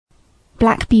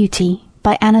Black Beauty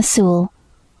by Anna Sewell.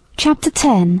 Chapter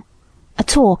 10. A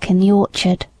Talk in the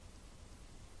Orchard.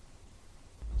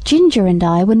 Ginger and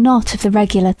I were not of the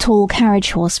regular tall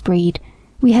carriage horse breed.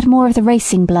 We had more of the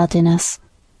racing blood in us.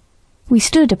 We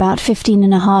stood about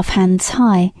 15½ hands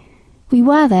high. We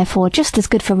were therefore just as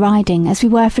good for riding as we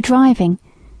were for driving,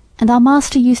 and our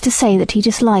master used to say that he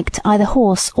disliked either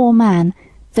horse or man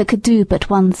that could do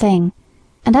but one thing,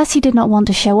 and as he did not want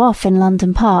to show off in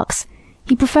London parks,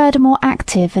 he preferred a more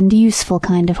active and useful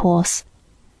kind of horse.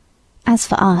 As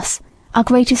for us, our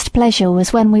greatest pleasure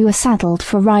was when we were saddled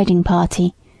for a riding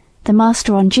party, the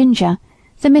master on Ginger,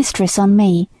 the mistress on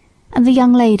me, and the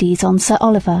young ladies on Sir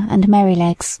Oliver and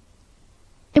Merrylegs.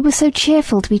 It was so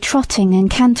cheerful to be trotting and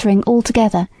cantering all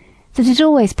together that it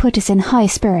always put us in high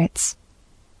spirits.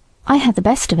 I had the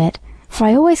best of it, for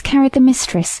I always carried the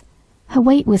mistress. Her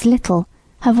weight was little,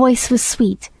 her voice was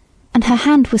sweet, and her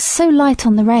hand was so light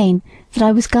on the rein that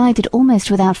I was guided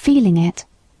almost without feeling it.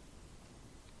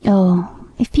 Oh,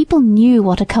 if people knew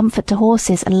what a comfort to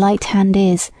horses a light hand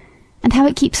is, and how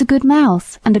it keeps a good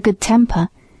mouth and a good temper,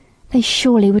 they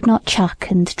surely would not chuck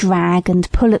and drag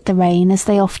and pull at the rein as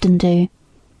they often do.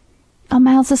 Our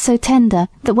mouths are so tender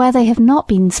that where they have not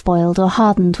been spoiled or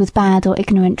hardened with bad or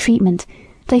ignorant treatment,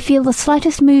 they feel the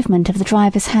slightest movement of the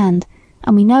driver's hand,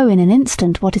 and we know in an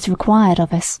instant what is required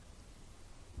of us.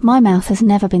 My mouth has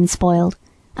never been spoiled,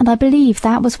 and I believe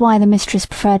that was why the mistress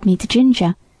preferred me to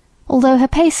Ginger, although her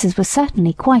paces were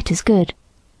certainly quite as good.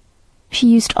 She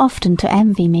used often to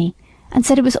envy me, and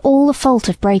said it was all the fault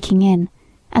of breaking in,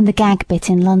 and the gag bit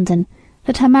in London,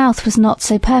 that her mouth was not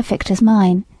so perfect as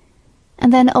mine.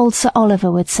 And then old Sir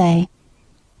Oliver would say,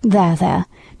 "There, there,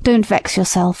 don't vex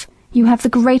yourself. You have the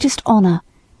greatest honour.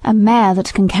 A mare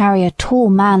that can carry a tall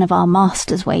man of our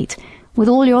master's weight, with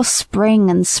all your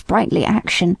spring and sprightly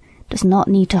action, does not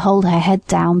need to hold her head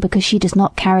down because she does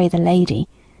not carry the lady.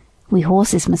 We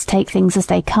horses must take things as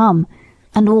they come,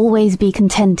 and always be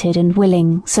contented and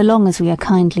willing so long as we are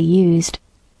kindly used."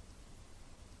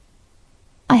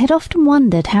 I had often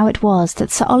wondered how it was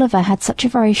that Sir Oliver had such a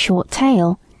very short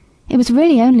tail. It was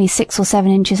really only 6 or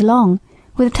 7 inches long,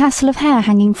 with a tassel of hair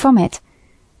hanging from it,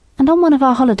 and on one of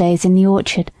our holidays in the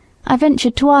orchard I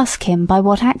ventured to ask him by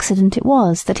what accident it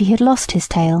was that he had lost his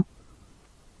tail.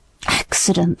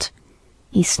 "Accident!"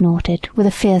 he snorted, with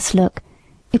a fierce look.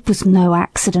 "It was no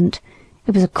accident.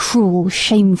 It was a cruel,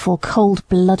 shameful,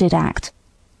 cold-blooded act.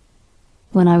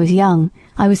 When I was young,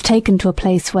 I was taken to a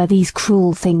place where these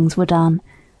cruel things were done.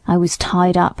 I was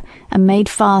tied up and made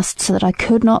fast so that I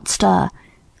could not stir,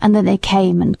 and then they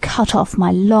came and cut off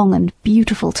my long and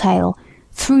beautiful tail,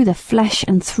 through the flesh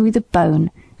and through the bone,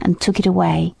 and took it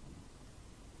away."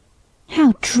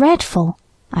 "How dreadful!"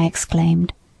 I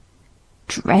exclaimed.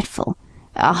 "Dreadful?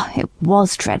 Ah, it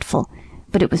was dreadful,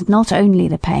 but it was not only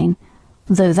the pain,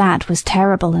 though that was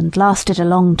terrible and lasted a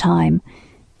long time.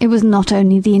 It was not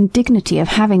only the indignity of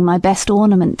having my best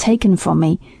ornament taken from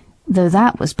me, though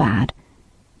that was bad,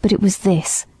 but it was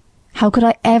this: how could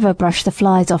I ever brush the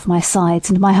flies off my sides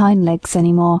and my hind legs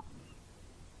any more?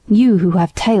 You who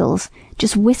have tails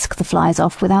just whisk the flies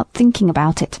off without thinking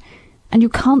about it, and you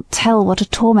can't tell what a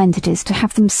torment it is to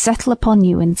have them settle upon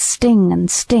you and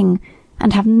sting,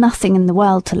 and have nothing in the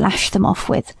world to lash them off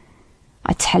with.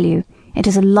 I tell you, it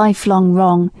is a lifelong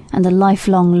wrong and a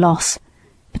lifelong loss,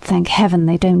 but thank heaven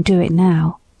they don't do it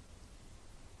now."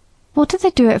 "What do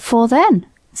they do it for then?"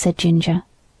 said Ginger.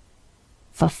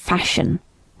 "For fashion,"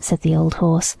 said the old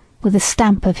horse, with a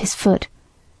stamp of his foot.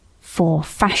 "For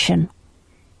fashion.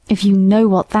 If you know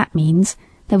what that means,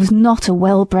 there was not a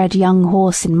well-bred young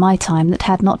horse in my time that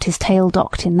had not his tail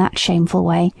docked in that shameful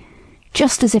way,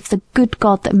 just as if the good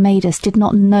God that made us did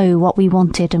not know what we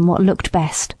wanted and what looked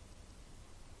best."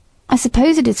 "I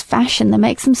suppose it is fashion that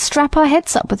makes them strap our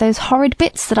heads up with those horrid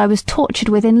bits that I was tortured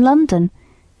with in London,"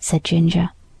 said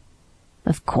Ginger.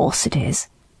 "Of course it is,"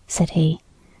 said he.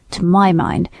 "To my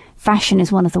mind, fashion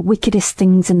is one of the wickedest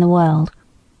things in the world.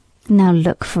 Now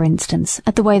look, for instance,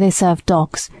 at the way they serve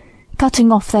dogs,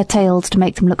 cutting off their tails to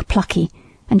make them look plucky,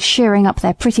 and shearing up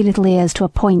their pretty little ears to a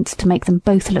point to make them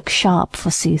both look sharp,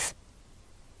 forsooth.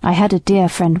 I had a dear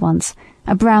friend once,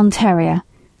 a brown terrier,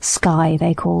 Skye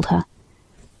they called her.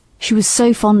 She was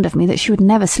so fond of me that she would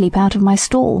never sleep out of my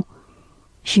stall.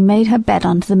 She made her bed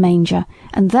under the manger,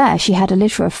 and there she had a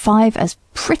litter of 5 as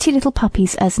pretty little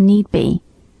puppies as need be.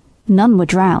 None were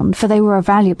drowned, for they were a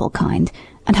valuable kind,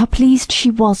 and how pleased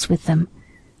she was with them.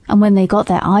 And when they got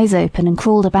their eyes open and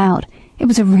crawled about, it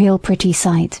was a real pretty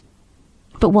sight.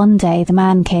 But one day the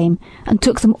man came and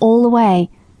took them all away.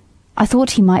 I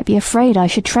thought he might be afraid I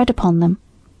should tread upon them.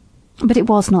 But it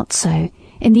was not so.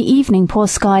 In the evening poor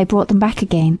Skye brought them back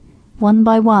again, one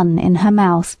by one, in her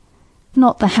mouth,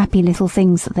 not the happy little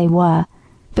things that they were,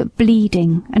 but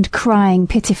bleeding and crying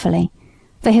pitifully.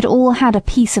 They had all had a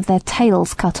piece of their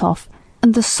tails cut off,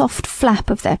 and the soft flap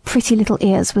of their pretty little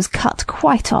ears was cut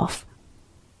quite off.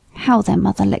 How their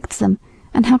mother licked them,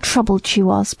 and how troubled she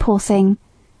was, poor thing!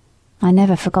 I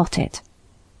never forgot it.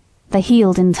 They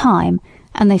healed in time,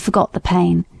 and they forgot the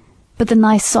pain, but the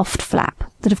nice soft flap,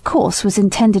 that of course was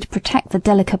intended to protect the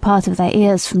delicate part of their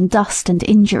ears from dust and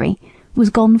injury, was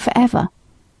gone forever.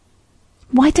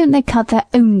 Why don't they cut their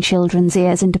own children's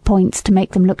ears into points to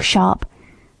make them look sharp?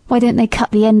 Why don't they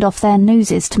cut the end off their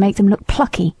noses to make them look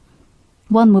plucky?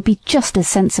 One would be just as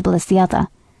sensible as the other.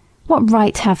 What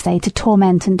right have they to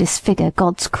torment and disfigure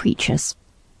God's creatures?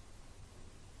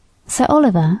 Sir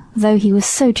Oliver, though he was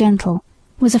so gentle,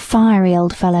 was a fiery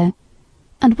old fellow,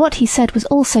 and what he said was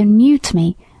all so new to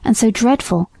me and so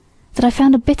dreadful that I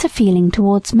found a bitter feeling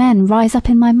towards men rise up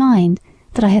in my mind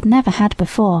that I had never had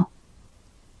before.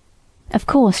 Of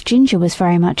course Ginger was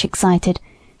very much excited.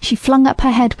 She flung up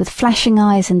her head with flashing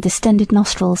eyes and distended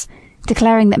nostrils,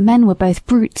 declaring that men were both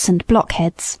brutes and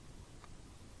blockheads.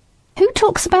 "Who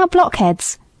talks about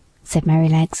blockheads?" said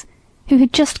Merrylegs, who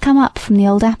had just come up from the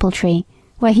old apple tree,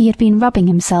 where he had been rubbing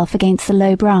himself against the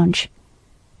low branch.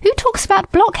 "Who talks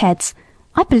about blockheads?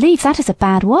 I believe that is a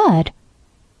bad word."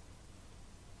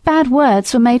 "Bad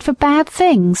words were made for bad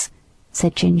things,"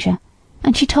 said Ginger,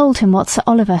 and she told him what Sir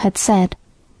Oliver had said.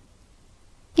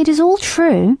 "It is all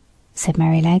true," said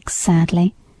Merrylegs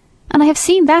sadly, "and I have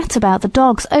seen that about the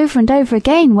dogs over and over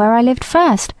again where I lived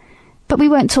first, but we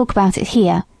won't talk about it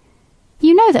here.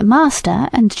 You know that Master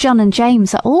and John and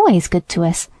James are always good to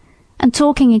us, and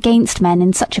talking against men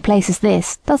in such a place as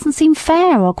this doesn't seem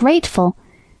fair or grateful,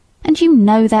 and you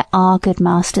know there are good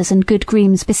masters and good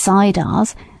grooms beside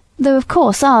ours, though of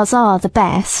course ours are the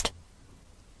best."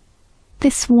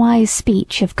 This wise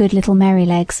speech of good little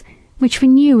Merrylegs, which we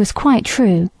knew was quite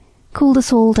true, cooled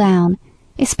us all down,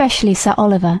 especially Sir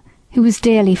Oliver, who was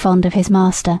dearly fond of his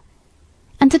master.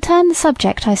 And to turn the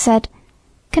subject, I said,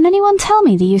 "Can anyone tell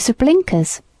me the use of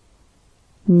blinkers?"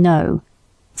 "No,"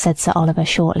 said Sir Oliver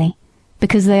shortly,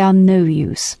 "because they are no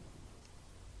use."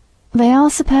 "They are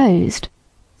supposed,"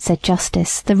 said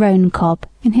Justice, the roan cob,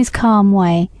 in his calm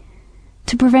way,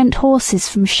 "to prevent horses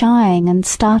from shying and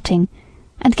starting,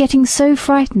 and getting so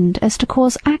frightened as to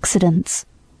cause accidents."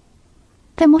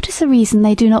 "Then what is the reason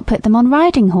they do not put them on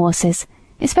riding horses,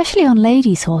 especially on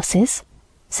ladies' horses?"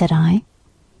 said I.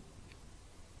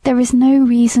 "There is no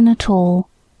reason at all,"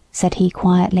 said he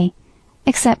quietly,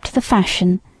 "except the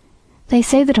fashion. They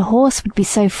say that a horse would be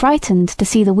so frightened to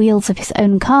see the wheels of his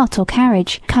own cart or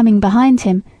carriage coming behind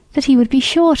him that he would be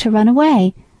sure to run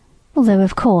away, although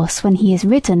of course when he is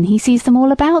ridden he sees them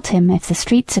all about him if the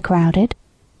streets are crowded.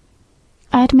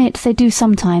 I admit they do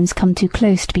sometimes come too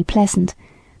close to be pleasant,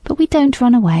 but we don't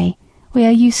run away. We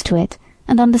are used to it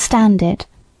and understand it,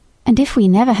 and if we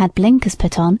never had blinkers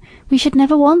put on we should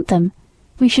never want them.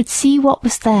 We should see what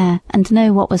was there and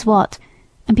know what was what,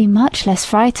 and be much less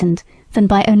frightened than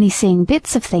by only seeing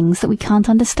bits of things that we can't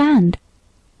understand.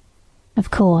 Of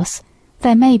course,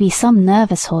 there may be some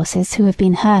nervous horses who have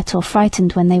been hurt or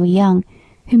frightened when they were young,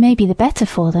 who may be the better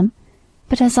for them,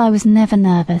 but as I was never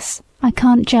nervous, I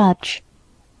can't judge."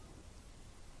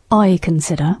 "I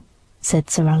consider,"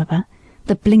 said Sir Oliver,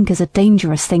 "that blinkers are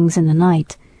dangerous things in the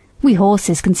night. We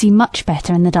horses can see much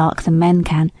better in the dark than men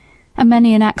can, and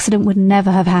many an accident would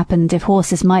never have happened if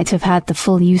horses might have had the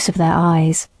full use of their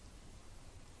eyes.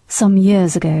 Some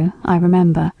years ago, I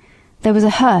remember, there was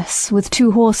a hearse with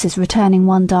 2 horses returning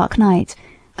one dark night,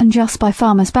 and just by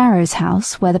Farmer Sparrow's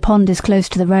house, where the pond is close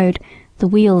to the road, the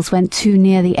wheels went too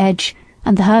near the edge,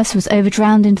 and the hearse was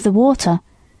overdrowned into the water.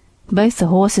 Both the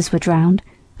horses were drowned,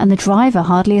 and the driver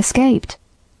hardly escaped.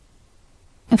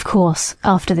 Of course,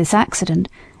 after this accident,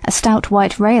 a stout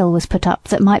white rail was put up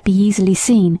that might be easily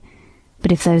seen,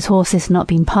 but if those horses had not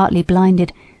been partly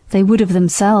blinded, they would have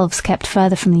themselves kept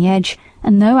further from the edge,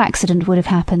 and no accident would have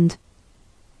happened.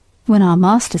 When our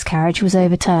master's carriage was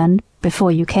overturned,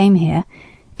 before you came here,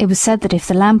 it was said that if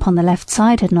the lamp on the left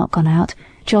side had not gone out,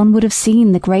 John would have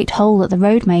seen the great hole that the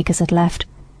road-makers had left.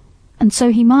 And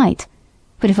so he might,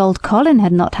 but if old Colin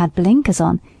had not had blinkers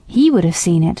on, he would have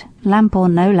seen it, lamp or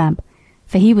no lamp,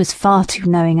 for he was far too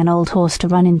knowing an old horse to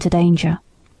run into danger.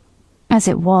 As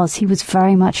it was, he was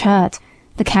very much hurt,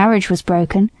 the carriage was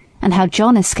broken, and how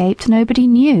John escaped nobody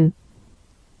knew."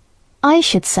 "I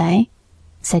should say,"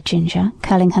 said Ginger,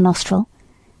 curling her nostril,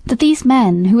 "that these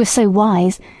men, who are so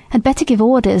wise, had better give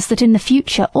orders that in the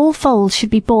future all foals should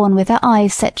be born with their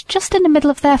eyes set just in the middle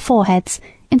of their foreheads,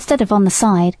 instead of on the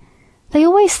side. They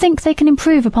always think they can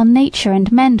improve upon nature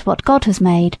and mend what God has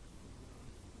made."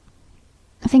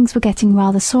 Things were getting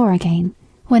rather sore again,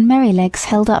 when Merrylegs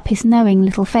held up his knowing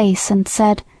little face and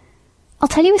said, "I'll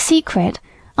tell you a secret.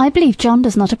 I believe John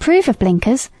does not approve of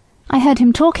blinkers. I heard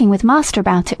him talking with Master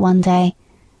about it one day.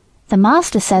 The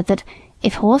Master said that,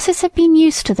 if horses had been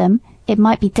used to them, it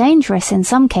might be dangerous in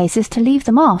some cases to leave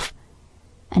them off.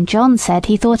 And John said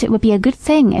he thought it would be a good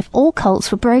thing if all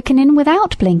colts were broken in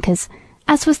without blinkers,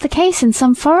 as was the case in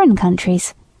some foreign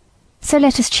countries. So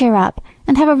let us cheer up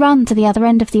and have a run to the other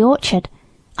end of the orchard.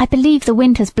 I believe the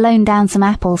wind has blown down some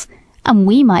apples, and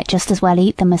we might just as well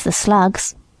eat them as the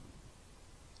slugs."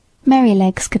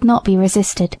 Merrylegs could not be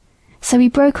resisted, so we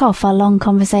broke off our long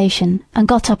conversation and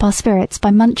got up our spirits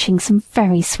by munching some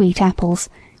very sweet apples,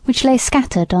 which lay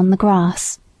scattered on the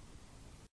grass.